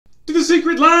the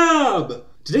secret lab!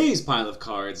 Today's pile of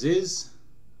cards is...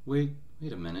 Wait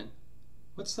a minute.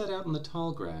 What's that out in the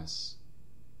tall grass?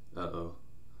 Uh-oh.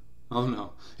 Oh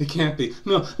no, it can't be.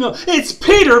 No, it's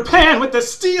Peter Pan with the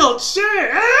steel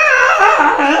chair!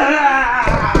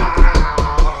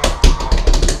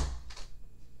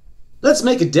 Let's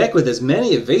make a deck with as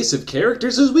many evasive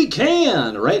characters as we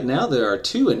can! Right now there are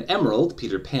 2 in Emerald,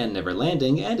 Peter Pan Never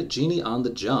Landing, and Genie on the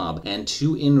Job, and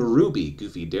 2 in Ruby,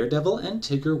 Goofy Daredevil and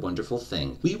Tigger Wonderful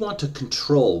Thing. We want to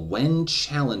control when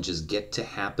challenges get to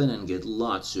happen and get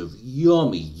lots of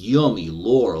yummy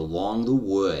lore along the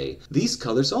way. These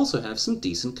colors also have some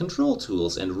decent control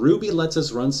tools, and Ruby lets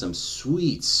us run some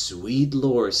sweet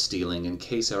lore stealing in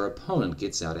case our opponent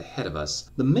gets out ahead of us.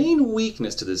 The main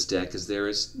weakness to this deck is there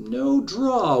is no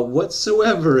draw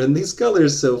whatsoever in these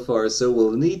colors so far, so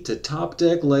we'll need to top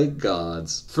deck like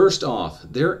gods. First off,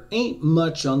 there ain't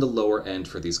much on the lower end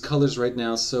for these colors right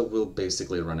now, so we'll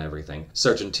basically run everything.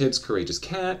 Sergeant Tibbs, Courageous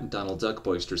Cat, Donald Duck,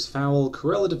 Boisterous Fowl,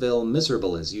 Cruella de Vil,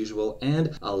 Miserable as Usual,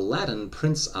 and Aladdin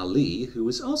Prince Ali, who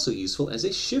is also useful as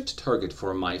a shift target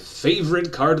for my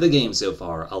favorite card of the game so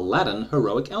far, Aladdin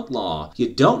Heroic Outlaw. You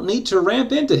don't need to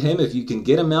ramp into him if you can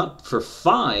get him out for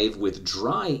 5 with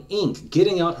dry ink.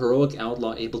 Getting out Heroic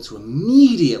Outlaw able to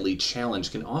immediately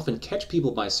challenge can often catch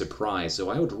people by surprise, so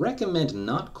I would recommend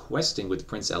not questing with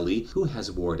Prince Ali, who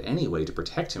has Ward anyway to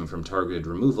protect him from targeted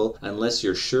removal, unless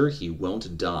you're sure he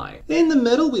won't die. In the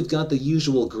middle, we've got the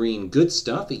usual green good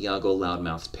stuff, Iago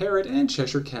Loudmouthed Parrot, and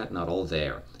Cheshire Cat Not All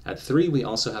There. At 3, we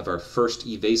also have our first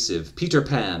evasive, Peter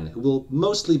Pan, who will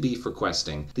mostly be for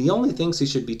questing. The only things he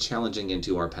should be challenging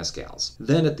into are Pascals.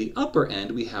 Then at the upper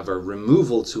end, we have our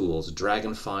removal tools,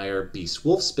 Dragonfire, Beast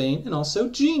Wolfsbane, and also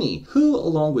Genie, who,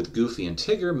 along with Goofy and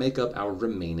Tigger, make up our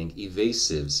remaining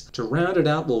evasives. To round it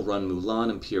out, we'll run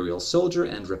Mulan, Imperial Soldier,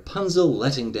 and Rapunzel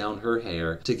letting down her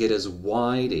hair to get as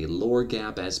wide a lore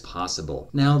gap as possible.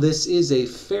 Now, this is a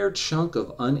fair chunk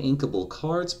of uninkable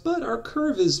cards, but our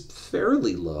curve is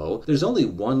fairly low. There's only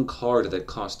 1 card that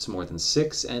costs more than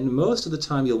 6, and most of the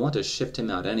time you'll want to shift him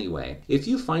out anyway. If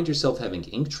you find yourself having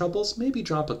ink troubles, maybe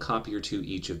drop a copy or 2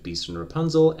 each of Beast and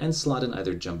Rapunzel and slot in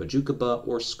either Jumbajukuba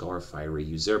or Scarfiery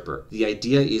Usurper. The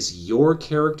idea is your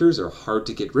characters are hard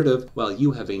to get rid of, while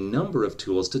you have a number of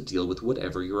tools to deal with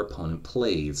whatever your opponent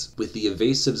plays. With the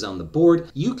evasives on the board,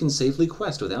 you can safely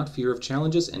quest without fear of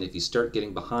challenges, and if you start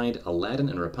getting behind, Aladdin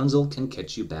and Rapunzel can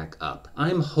catch you back up.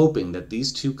 I'm hoping that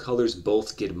these 2 colors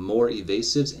both get more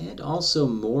evasives and also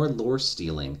more lore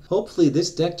stealing. Hopefully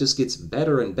this deck just gets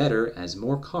better and better as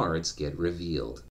more cards get revealed.